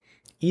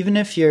even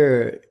if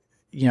you're,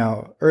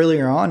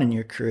 earlier on in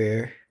your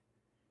career,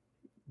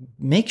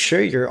 make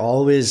sure you're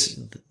always,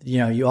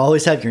 you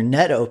always have your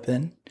net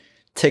open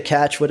to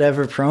catch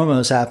whatever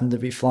promos happen to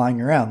be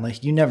flying around.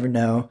 Like, you never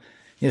know.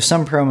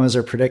 Some promos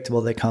are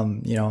predictable. They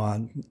come,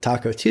 on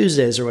Taco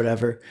Tuesdays or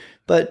whatever.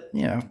 But,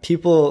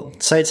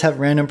 sites have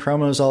random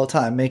promos all the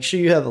time. Make sure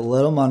you have a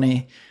little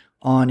money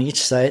on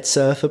each site.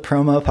 So if a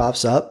promo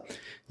pops up,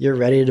 you're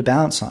ready to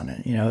bounce on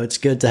it. It's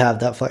good to have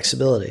that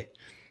flexibility.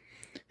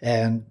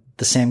 And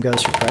the same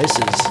goes for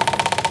prices.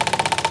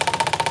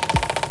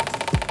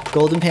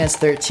 Golden Pants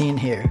 13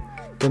 here.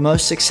 The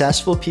most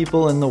successful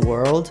people in the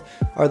world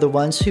are the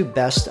ones who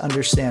best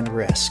understand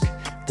risk.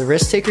 The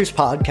Risk Takers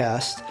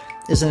podcast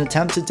is an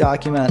attempt to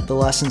document the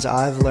lessons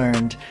I've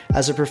learned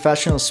as a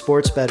professional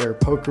sports bettor,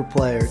 poker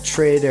player,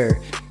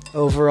 trader,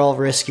 overall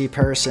risky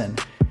person.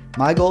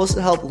 My goal is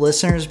to help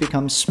listeners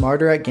become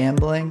smarter at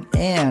gambling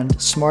and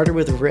smarter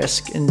with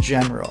risk in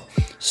general,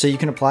 so you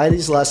can apply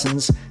these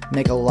lessons,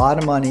 make a lot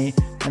of money,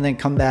 and then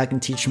come back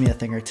and teach me a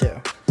thing or two.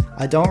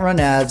 I don't run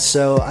ads,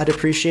 so I'd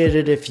appreciate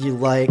it if you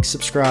like,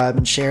 subscribe,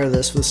 and share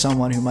this with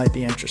someone who might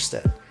be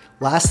interested.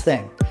 Last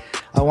thing,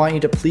 I want you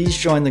to please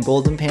join the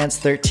Golden Pants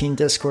 13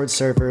 Discord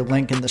server,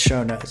 link in the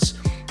show notes.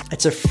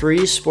 It's a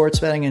free sports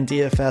betting and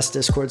DFS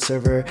Discord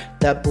server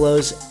that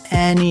blows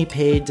any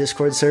paid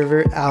Discord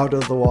server out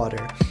of the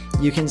water.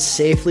 You can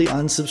safely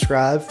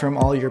unsubscribe from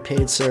all your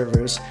paid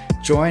servers,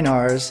 join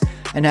ours,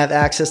 and have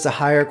access to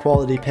higher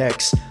quality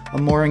picks, a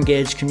more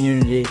engaged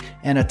community,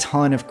 and a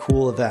ton of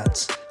cool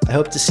events. I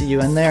hope to see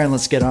you in there, and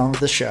let's get on with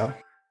the show.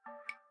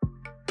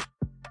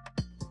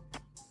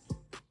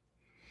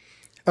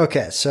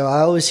 Okay, so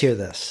I always hear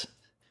this.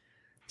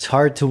 It's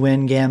hard to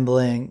win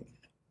gambling.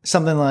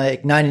 Something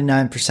like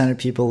 99% of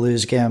people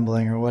lose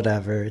gambling or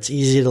whatever. It's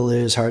easy to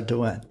lose, hard to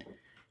win.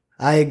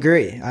 I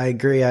agree.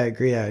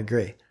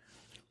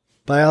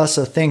 But I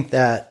also think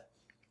that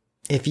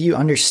if you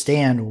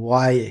understand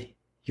why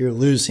you're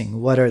losing,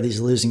 what are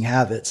these losing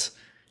habits,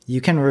 you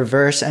can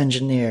reverse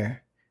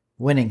engineer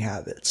winning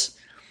habits.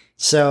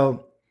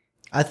 So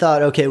I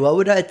thought, okay, what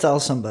would I tell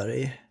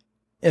somebody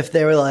if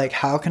they were like,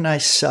 how can I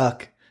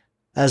suck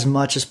as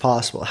much as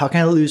possible? How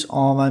can I lose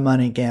all my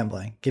money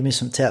gambling? Give me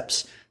some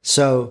tips.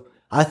 So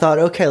I thought,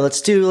 okay,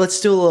 let's do a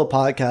little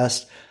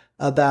podcast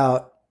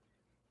about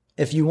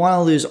if you want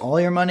to lose all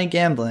your money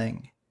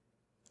gambling,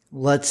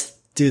 let's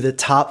do the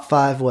top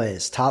 5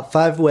 ways. Top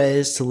 5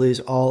 ways to lose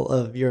all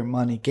of your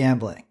money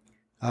gambling.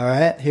 All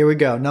right, here we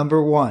go.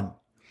 Number 1.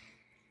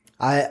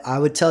 I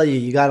would tell you,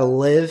 you got to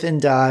live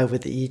and die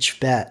with each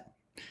bet.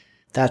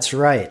 That's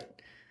right.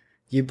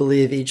 You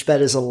believe each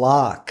bet is a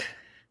lock.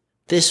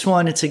 This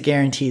one, it's a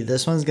guarantee.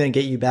 This one's going to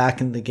get you back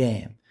in the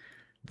game.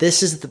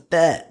 This is the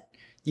bet.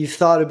 You've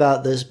thought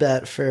about this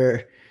bet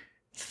for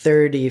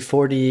 30,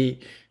 40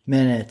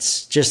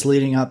 minutes just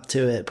leading up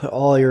to it. Put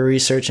all your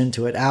research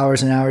into it,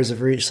 hours and hours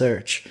of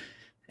research.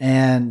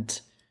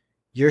 And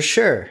you're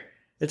sure.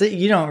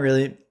 You don't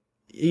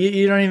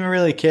even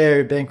really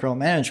care bankroll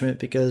management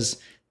because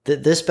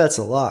this bet's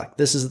a lock.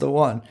 This is the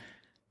one.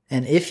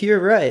 And if you're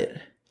right,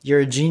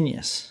 you're a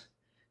genius.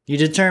 You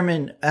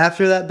determine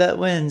after that bet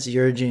wins,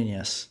 you're a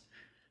genius.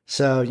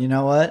 So you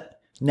know what?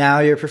 Now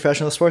you're a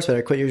professional sports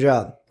bettor. Quit your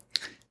job.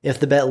 If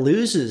the bet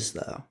loses,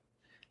 though,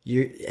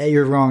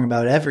 you're wrong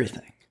about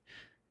everything.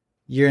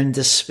 You're in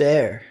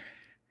despair.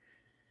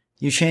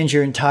 You change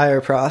your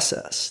entire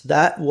process.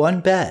 That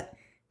one bet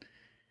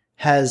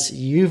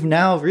you've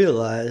now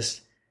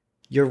realized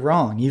you're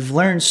wrong. You've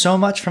learned so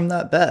much from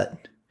that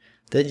bet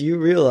that you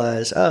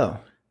realize, oh,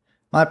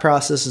 my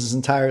process is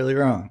entirely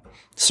wrong.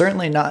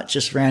 Certainly not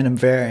just random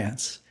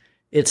variance.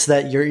 It's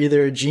that you're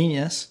either a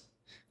genius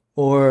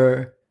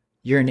or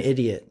you're an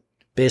idiot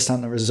based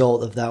on the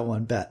result of that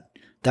one bet.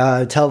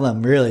 I would tell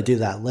them, really do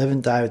that. Live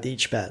and die with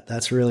each bet.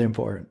 That's really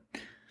important.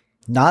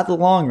 Not the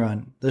long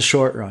run, the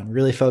short run.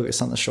 Really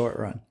focus on the short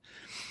run.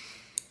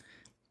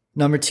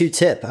 Number 2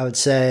 tip, I would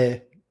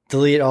say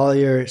delete all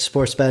your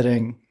sports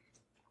betting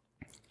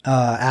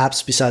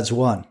apps besides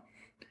one.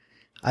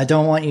 I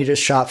don't want you to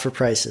shop for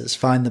prices,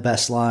 find the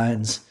best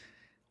lines.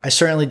 I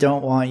certainly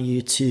don't want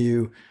you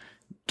to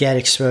get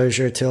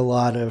exposure to a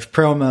lot of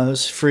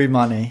promos, free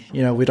money.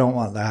 We don't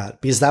want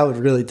that because that would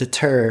really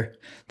deter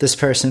this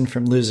person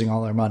from losing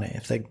all their money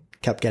if they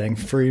kept getting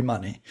free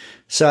money.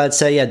 So I'd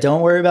say,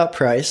 don't worry about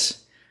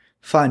price.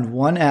 Find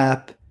one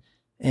app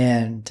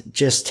and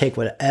just take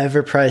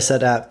whatever price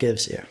that app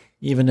gives you,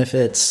 even if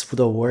it's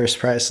the worst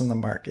price in the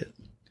market.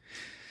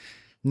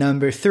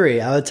 Number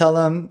 3, I would tell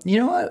them, you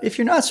know what? If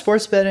you're not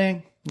sports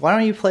betting, why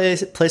don't you play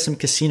some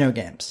casino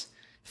games?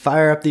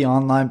 Fire up the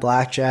online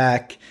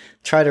blackjack,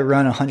 try to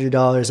run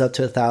 $100 up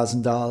to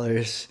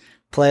 $1,000,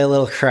 play a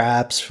little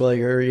craps while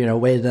you're,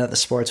 waiting at the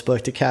sports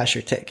book to cash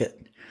your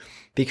ticket.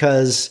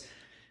 Because,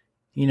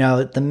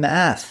 the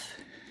math,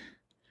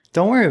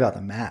 don't worry about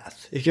the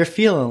math. If you're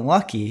feeling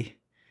lucky,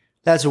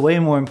 that's way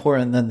more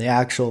important than the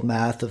actual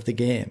math of the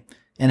game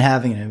and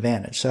having an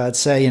advantage. So I'd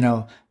say,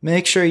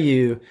 make sure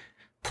you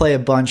play a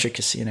bunch of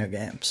casino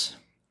games.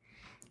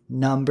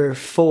 Number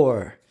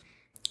 4,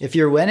 if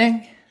you're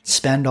winning,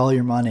 Spend all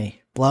your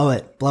money. Blow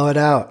it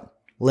out.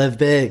 Live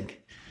big.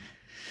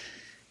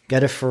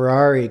 Get a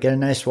Ferrari, get a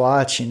nice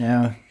watch,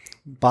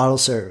 bottle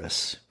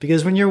service.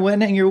 Because when you're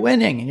winning,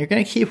 and you're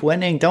going to keep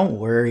winning. Don't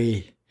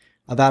worry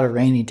about a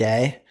rainy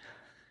day.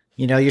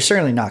 You're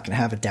certainly not going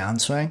to have a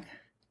downswing.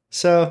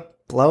 So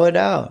blow it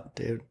out,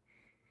 dude.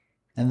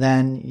 And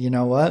then, you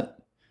know what?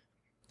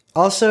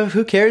 Also,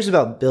 who cares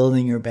about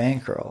building your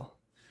bankroll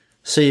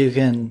so you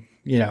can,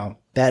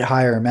 bet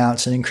higher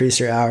amounts and increase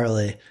your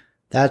hourly?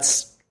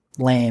 That's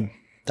lame.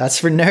 That's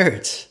for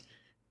nerds.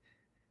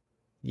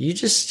 You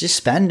just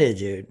spend it,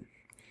 dude.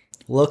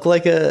 Look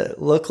like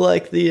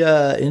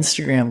the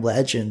Instagram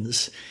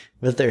legends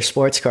with their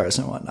sports cars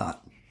and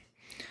whatnot.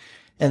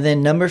 And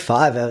then number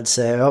 5, I would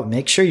say,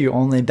 make sure you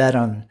only bet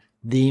on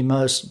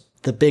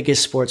the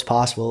biggest sports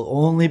possible.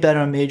 Only bet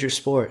on major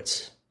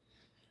sports.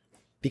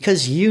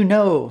 Because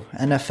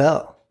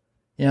NFL.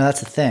 That's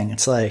the thing.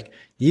 It's like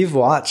you've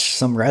watched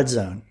some Red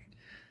Zone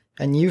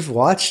and you've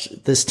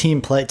watched this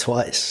team play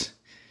twice.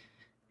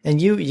 And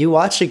you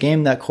watched a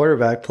game that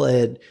quarterback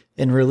played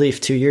in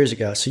relief 2 years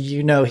ago. So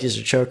he's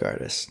a choke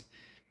artist.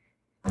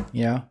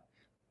 You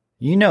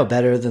know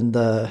better than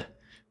the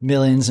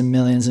millions and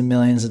millions and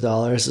millions of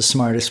dollars the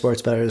smartest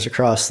sports bettors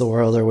across the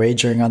world are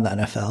wagering on the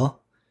NFL.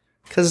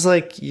 Because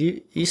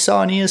you saw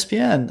on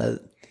ESPN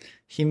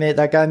that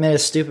that guy made a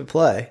stupid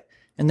play.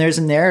 And there's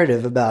a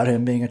narrative about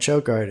him being a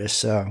choke artist.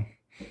 So,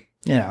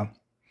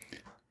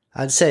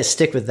 I'd say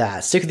stick with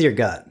that. Stick with your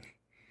gut.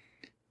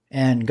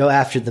 And go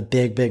after the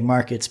big, big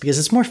markets because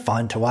it's more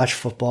fun to watch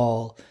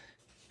football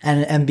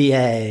and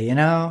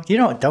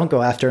NBA, Don't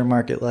go after a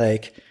market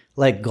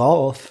like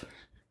golf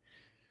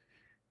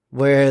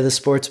where the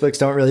sports books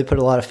don't really put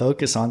a lot of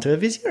focus onto it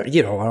because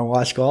you don't want to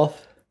watch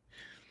golf.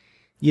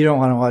 You don't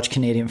want to watch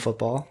Canadian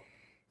football.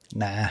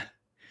 Nah.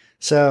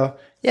 So,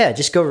 yeah,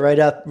 just go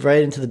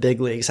right into the big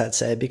leagues, I'd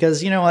say,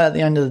 because at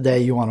the end of the day,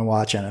 you want to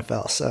watch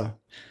NFL.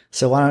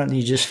 So why don't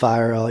you just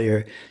fire all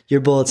your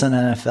bullets on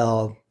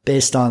NFL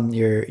based on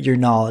your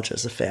knowledge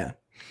as a fan?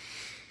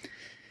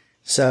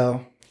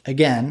 So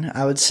again,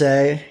 I would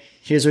say,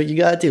 here's what you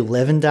got to do.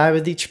 Live and die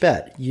with each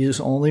bet. Use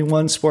only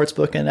one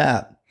sportsbook and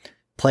app.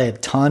 Play a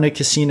ton of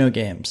casino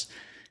games.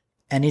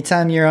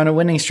 Anytime you're on a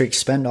winning streak,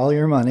 spend all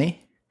your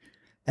money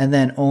and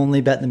then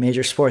only bet the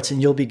major sports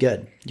and you'll be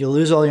good. You'll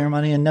lose all your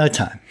money in no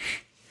time.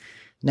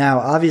 Now,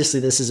 obviously,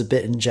 this is a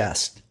bit in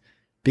jest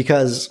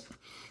because,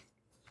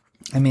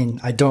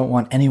 I don't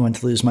want anyone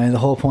to lose money. The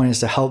whole point is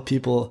to help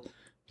people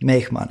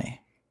make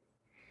money.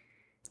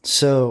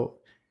 So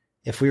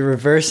if we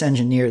reverse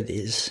engineer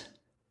these,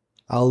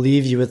 I'll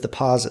leave you with the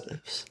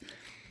positives.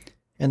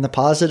 And the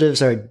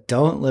positives are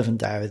don't live and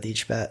die with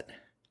each bet.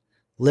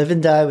 Live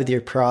and die with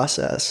your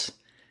process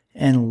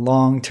and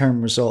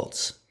long-term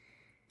results.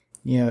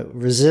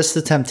 Resist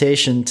the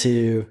temptation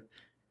to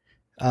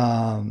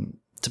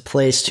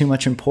place too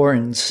much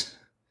importance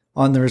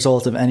on the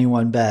result of any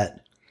one bet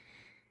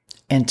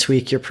and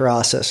tweak your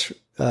process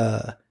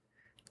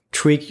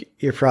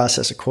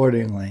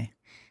accordingly.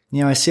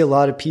 I see a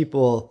lot of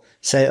people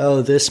say,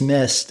 oh, this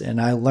missed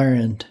and I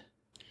learned.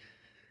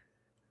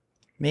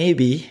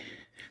 Maybe.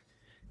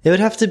 It would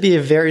have to be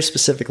a very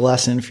specific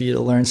lesson for you to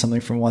learn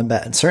something from one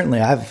bet. And certainly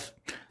I've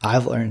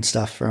learned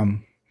stuff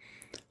from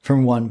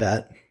one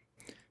bet.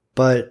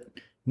 But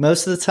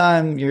most of the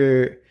time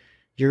you're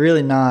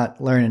really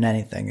not learning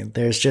anything.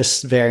 There's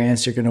just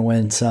variance. You're going to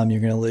win some,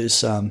 you're going to lose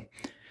some.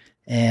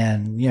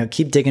 And,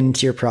 keep digging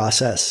into your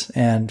process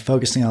and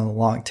focusing on the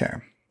long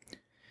term.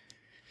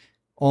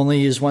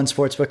 Only use one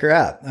sportsbook or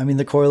app.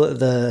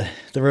 The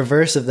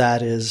reverse of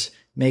that is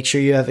make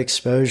sure you have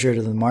exposure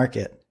to the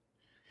market.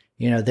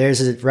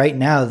 Right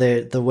now,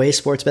 the way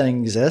sports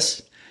betting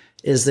exists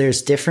is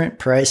there's different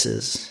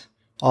prices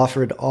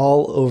offered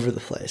all over the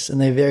place,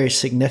 and they vary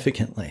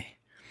significantly.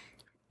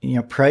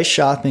 Price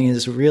shopping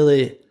is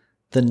really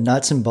the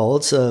nuts and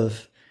bolts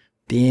of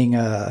being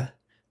a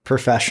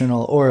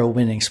professional or a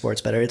winning sports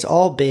bettor. It's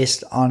all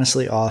based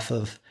honestly off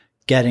of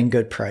getting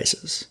good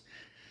prices.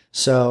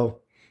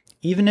 So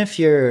even if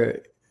you're,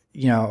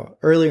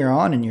 earlier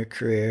on in your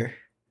career,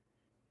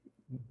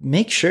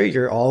 make sure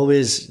you're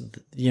always,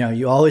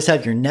 you always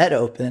have your net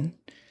open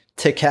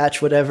to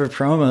catch whatever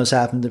promos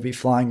happen to be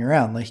flying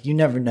around. You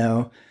never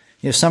know.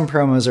 Some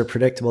promos are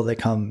predictable. They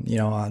come,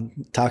 on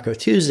Taco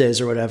Tuesdays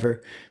or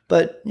whatever.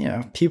 But,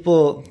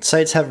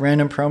 sites have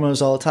random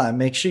promos all the time.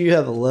 Make sure you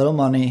have a little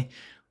money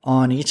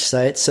on each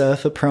site. So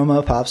if a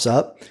promo pops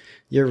up,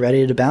 you're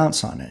ready to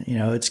bounce on it.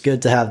 It's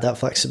good to have that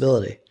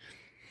flexibility.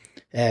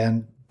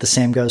 And the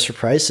same goes for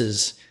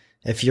prices.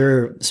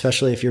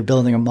 Especially if you're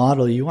building a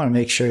model, you want to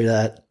make sure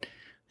that,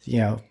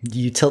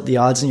 you tilt the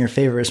odds in your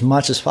favor as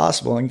much as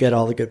possible and get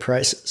all the good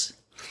prices.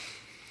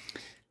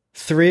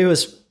 3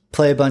 was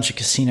play a bunch of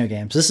casino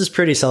games. This is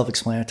pretty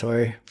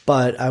self-explanatory,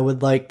 but I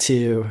would like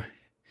to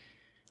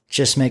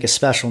just make a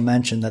special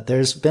mention that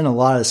there's been a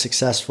lot of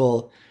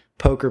successful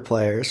poker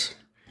players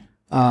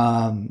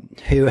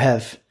who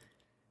have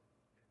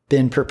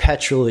been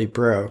perpetually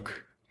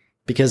broke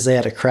because they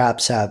had a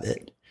craps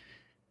habit,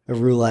 a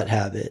roulette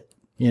habit,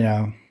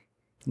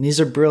 And these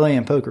are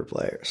brilliant poker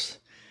players.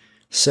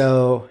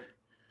 So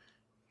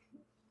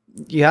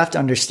you have to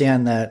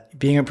understand that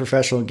being a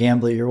professional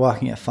gambler, you're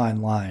walking a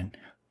fine line.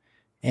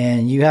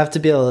 And you have to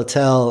be able to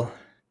tell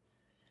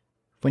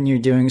when you're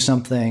doing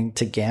something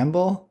to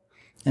gamble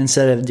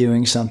instead of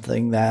doing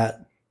something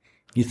that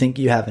you think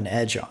you have an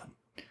edge on.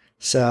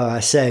 So I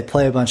say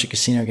play a bunch of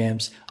casino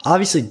games.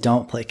 Obviously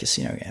don't play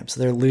casino games.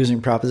 They're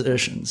losing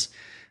propositions.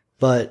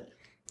 But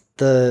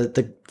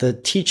the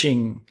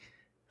teaching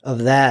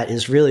of that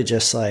is really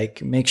just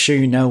like make sure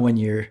you know when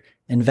you're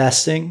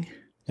investing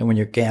and when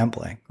you're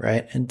gambling,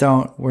 right? And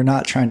we're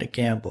not trying to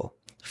gamble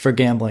for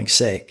gambling's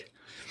sake.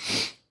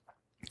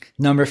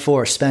 Number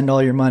 4, spend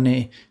all your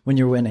money when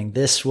you're winning.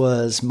 This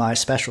was my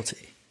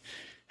specialty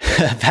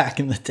back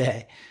in the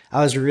day.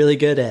 I was really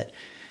good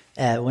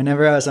at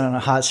whenever I was on a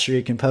hot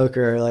streak in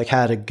poker, like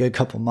had a good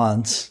couple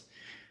months,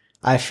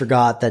 I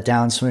forgot that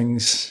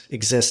downswings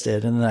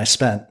existed. And then I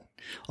spent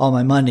all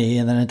my money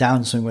and then a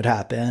downswing would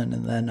happen.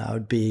 And then I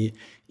would be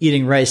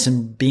eating rice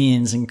and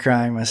beans and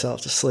crying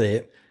myself to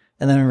sleep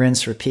and then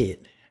rinse,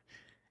 repeat.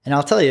 And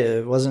I'll tell you,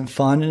 it wasn't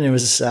fun. And it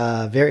was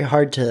very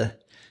hard to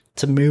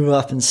move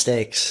up in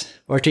stakes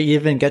or to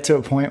even get to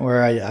a point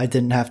where I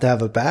didn't have to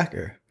have a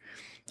backer.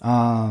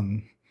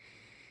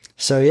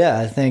 So yeah,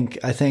 I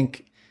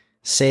think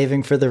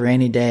saving for the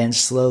rainy day and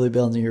slowly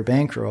building your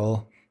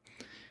bankroll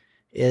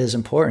is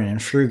important.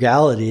 And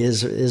frugality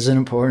is an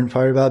important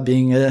part about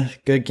being a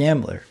good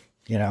gambler.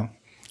 You know,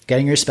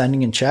 getting your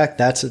spending in check,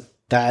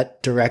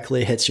 that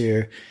directly hits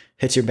your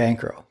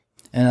bankroll.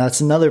 And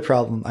that's another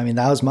problem. I mean,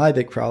 that was my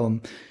big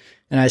problem.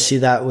 And I see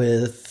that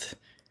with,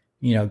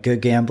 you know,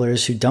 good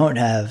gamblers who don't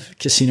have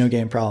casino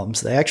game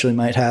problems. They actually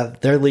might have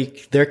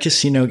their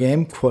casino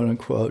game, quote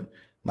unquote,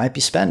 might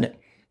be spending.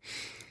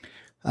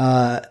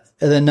 And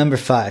then number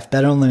 5,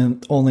 bet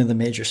only the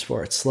major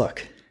sports.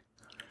 Look,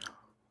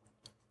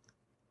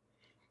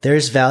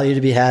 there's value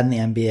to be had in the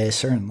NBA,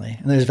 certainly,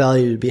 and there's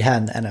value to be had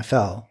in the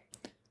NFL.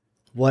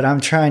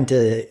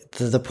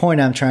 The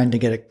point I'm trying to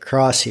get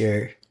across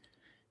here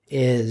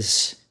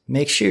is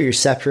make sure you're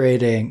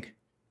separating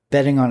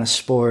betting on a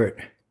sport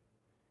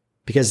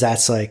because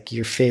that's like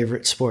your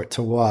favorite sport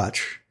to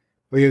watch,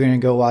 or you're going to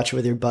go watch it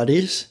with your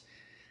buddies,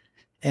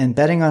 and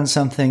betting on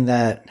something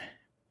that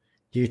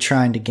you're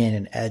trying to gain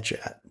an edge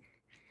at.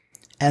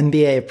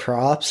 NBA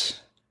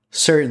props,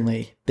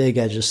 certainly big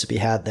edges to be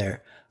had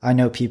there. I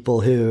know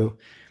people who,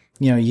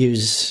 you know,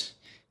 use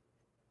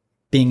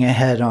being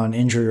ahead on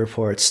injury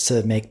reports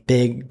to make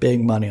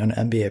big money on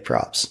NBA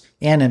props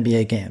and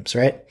NBA games,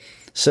 right?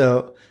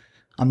 So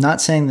I'm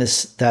not saying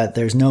that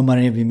there's no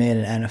money to be made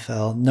in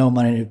NFL, no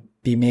money to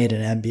be made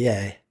in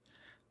NBA.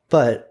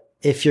 But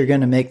if you're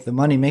going to make the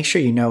money, make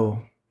sure you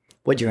know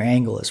what your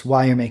angle is,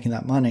 why you're making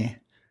that money.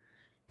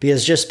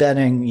 Because just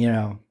betting, you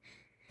know,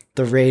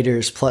 the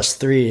Raiders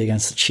 +3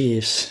 against the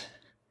Chiefs,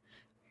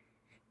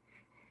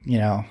 you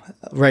know,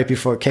 right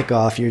before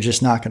kickoff, you're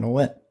just not going to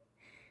win.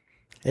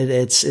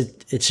 It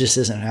just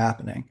isn't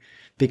happening.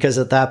 Because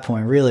at that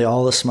point, really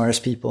all the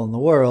smartest people in the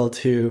world,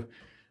 who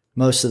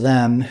most of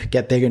them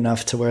get big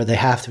enough to where they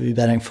have to be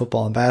betting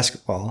football and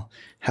basketball,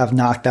 have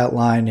knocked that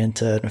line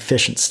into an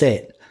efficient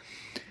state.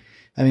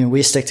 I mean,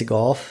 we stick to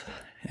golf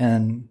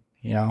and,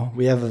 you know,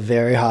 we have a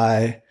very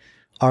high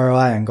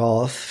ROI in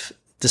golf,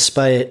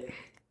 despite,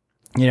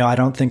 you know, I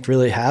don't think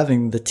really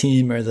having the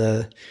team or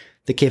the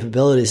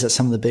capabilities that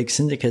some of the big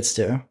syndicates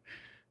do,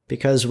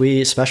 because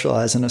we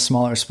specialize in a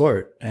smaller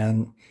sport.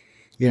 And,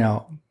 you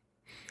know,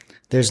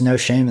 there's no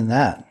shame in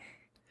that.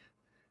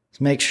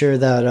 So make sure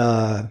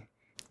that,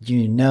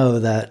 you know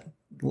that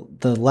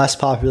the less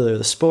popular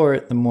the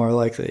sport, the more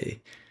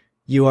likely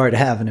you are to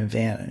have an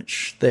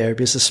advantage there,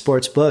 because the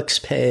sports books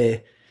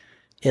pay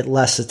it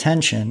less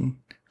attention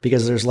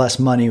because there's less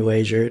money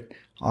wagered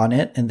on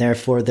it, and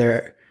therefore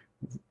they're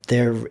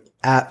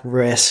at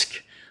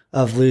risk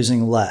of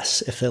losing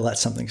less if they let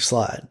something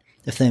slide.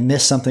 If they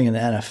miss something in the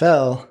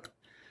NFL, it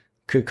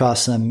could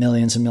cost them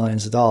millions and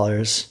millions of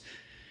dollars,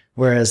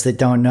 whereas they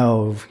don't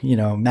know, you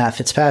know, Matt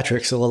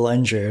Fitzpatrick's a little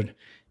injured,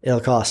 it'll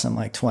cost them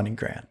like 20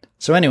 grand.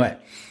 So anyway,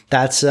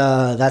 that's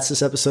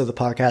this episode of the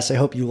podcast. I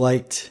hope you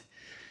liked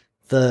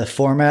the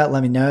format.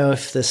 Let me know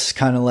if this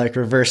kind of like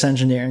reverse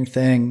engineering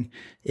thing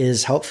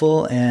is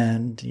helpful,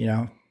 and, you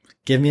know,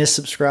 give me a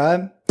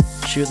subscribe,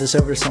 shoot this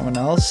over to someone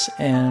else,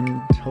 and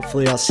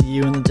hopefully I'll see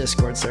you in the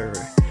Discord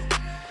server.